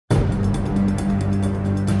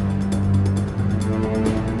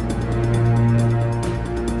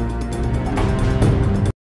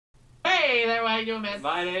you doing, man?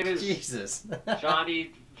 My name is Jesus.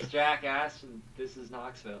 Johnny Jackass, and this is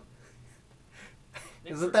Knoxville.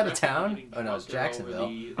 Isn't that a town? Oh no, it's Jacksonville.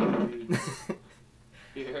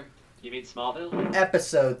 Here. You mean Smallville?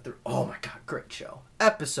 Episode 3. Oh my god, great show.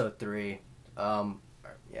 Episode 3.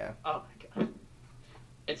 Yeah. Oh my god.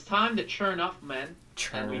 It's time to churn up, men.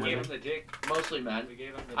 Churn. And we gave him the dick. Mostly men. We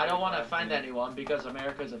gave him the I don't dick want to last offend minute. anyone because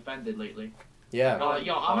America's offended lately. Yeah.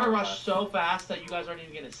 Yo, I'm gonna rush so fast that you guys aren't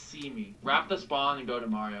even gonna see me. Wrap the spawn and go to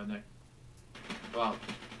Mario, Nick. Wow.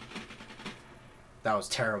 That was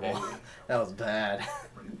terrible. That was bad.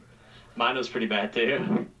 Mine was pretty bad too.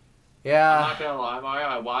 I'm Yeah. not gonna lie, Mario.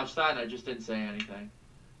 I watched that and I just didn't say anything.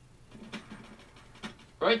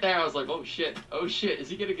 Right there, I was like, oh shit, is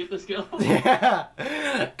he gonna get this kill? Yeah.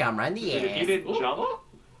 Come right in the Dude, if he ass. didn't jump,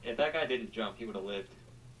 if that guy didn't jump, he would have lived.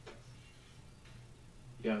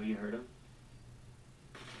 Yo, you heard him?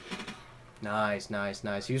 Nice, nice,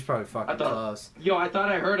 nice. He was probably fucking close. Yo, I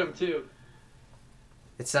thought I heard him too.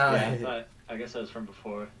 It sounded. Yeah, I guess that was from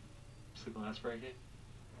before. It's the glass breaking.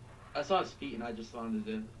 I saw his feet and I just wanted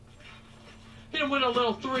to hit him with a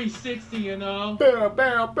little 360, you know? Bam,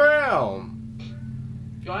 bam, bam.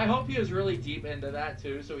 Yo, I hope he was really deep into that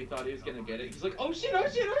too, so he thought he was gonna get it. He's like, oh shit, oh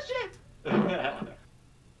shit, oh shit!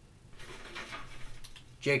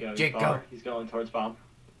 Jake, Yo, Jake, go. bomb. He's going towards bomb.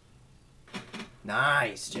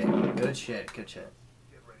 Nice, Jake. Good shit, good shit.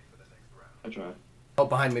 I tried. Oh,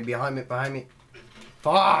 behind me, behind me, behind me.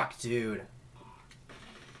 Fuck, dude.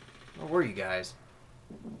 Where were you guys?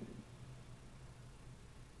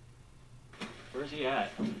 Where's he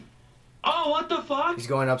at? Oh, what the fuck? He's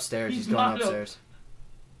going upstairs. He's going not up. upstairs.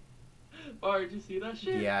 Oh, did you see that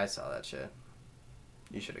shit? Yeah, I saw that shit.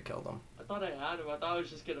 You should have killed him. I thought I had him. I thought I was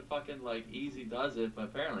just gonna fucking, like, easy does it, but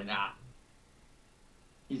apparently not.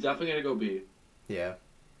 He's definitely gonna go B. Yeah.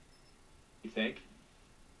 You think?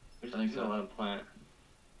 We're just I think gonna so. let him plant.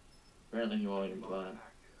 Apparently he won't even play.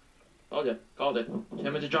 Called it. Called it.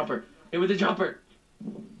 Hit with the jumper. Hit with the jumper.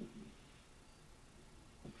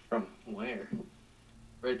 From where?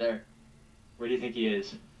 Right there. Where do you think he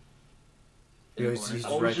is? He was- he's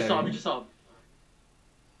Oh, right we just there. saw him. We just saw him.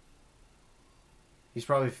 He's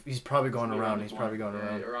probably going He's around. around He's the probably corner. going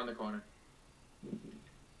around. Yeah, around the corner.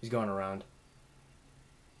 He's going around.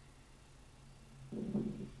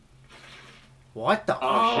 What the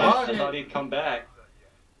Oh, fuck? shit. I thought he'd come back.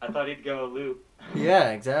 I thought he'd go loop. Yeah,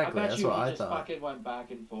 I exactly. bet That's you what he I just thought. fucking went back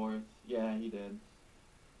and forth. Yeah, he did.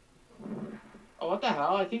 Oh, what the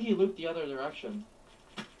hell? I think he looped the other direction.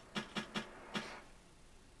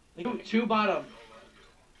 Two bottom.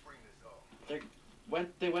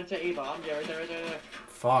 They went to A bomb. Yeah, right there, right there, right there.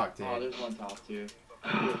 Fuck, dude. Oh, there's one top too.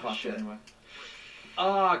 We'll fuck it anyway.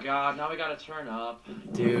 Oh god, now we gotta turn up.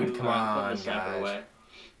 Dude, come Alright, put on, the snapper guys. away.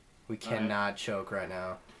 We cannot choke right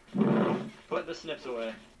now. Put the snips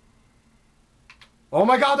away. Oh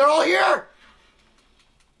my god, they're all here!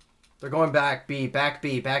 They're going back B, back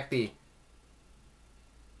B, back B.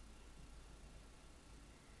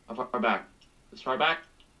 How far back? As far back?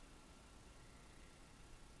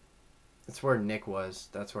 That's where Nick was.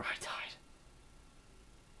 That's where I died.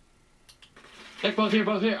 Nick, both here,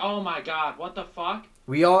 both here. Oh my god, what the fuck?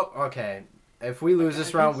 We all... Okay. If we lose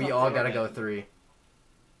this I round, think we all something gotta like go that. 3.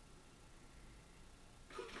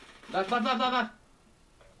 Left, left, left, left, left.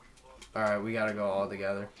 Alright, we gotta go all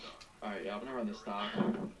together. Alright, yeah, I'm gonna run this stock.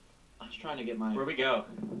 I was trying to get my... Where we go?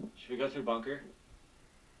 Should we go through bunker?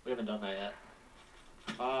 We haven't done that yet.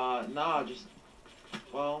 Nah, just...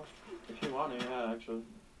 Well, if you want to, yeah, actually.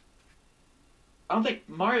 I don't think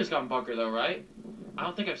Mario's got bunker though, right? I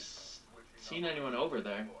don't think I've seen anyone over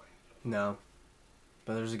there. No.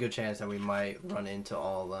 But there's a good chance that we might run into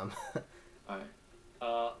all of them.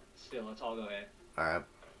 Alright. Still, let's all go A. Alright.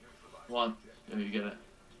 One. There you get it.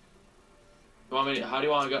 You want me to, how do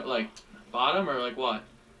you want to go, like, bottom or like what?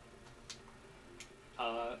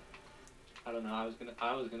 I don't know. I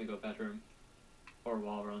was gonna go bedroom or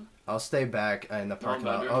wall run. I'll stay back in the parking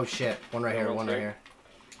lot. bedroom. Oh shit. One right Yeah, here, one's one right here.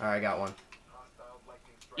 here. Alright, I got one.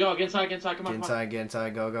 Yo, get inside, come Get on, come on. inside, get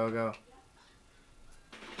inside. Go, go, go.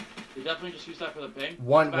 You definitely just use that for the ping.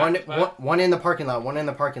 One, Back, back. one in the parking lot. One in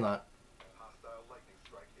the parking lot.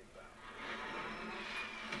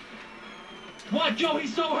 What, Joe?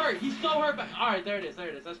 He's so hurt. He's so hurt. Alright, there it is. There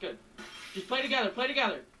it is. That's good. Just play together. Play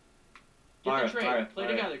together. Get Alright, the trade. alright, play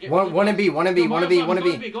alright. together. Get One in B, one in B, Go, one in B, Mario, one in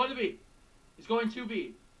he's B. Going to B. He's going to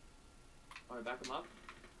B. Alright, back him up.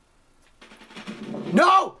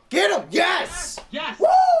 No! Get him! Yes! Yes!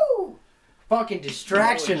 Woo! Fucking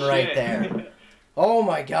distraction Holy right shit. there. Oh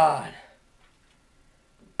my god.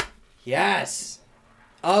 Yes.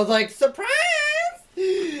 I was like,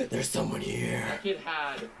 surprise! There's someone here. That kid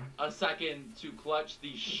had a second to clutch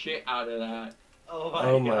the shit out of that.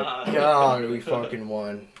 Oh my god. God, we fucking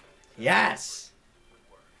won. Yes.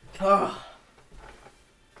 Oh.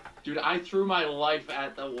 Dude, I threw my life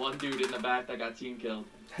at the one dude in the back that got team killed.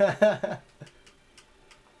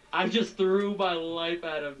 I just threw my life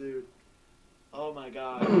at him, dude. Oh my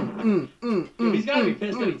god. Dude, he's gotta be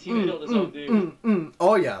pissed that he team killed his own dude.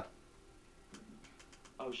 Oh yeah.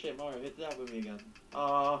 Oh shit, Mario, hit that with me again.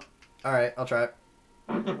 Alright, I'll try it.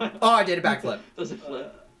 Oh, I did a backflip. Does it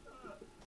flip?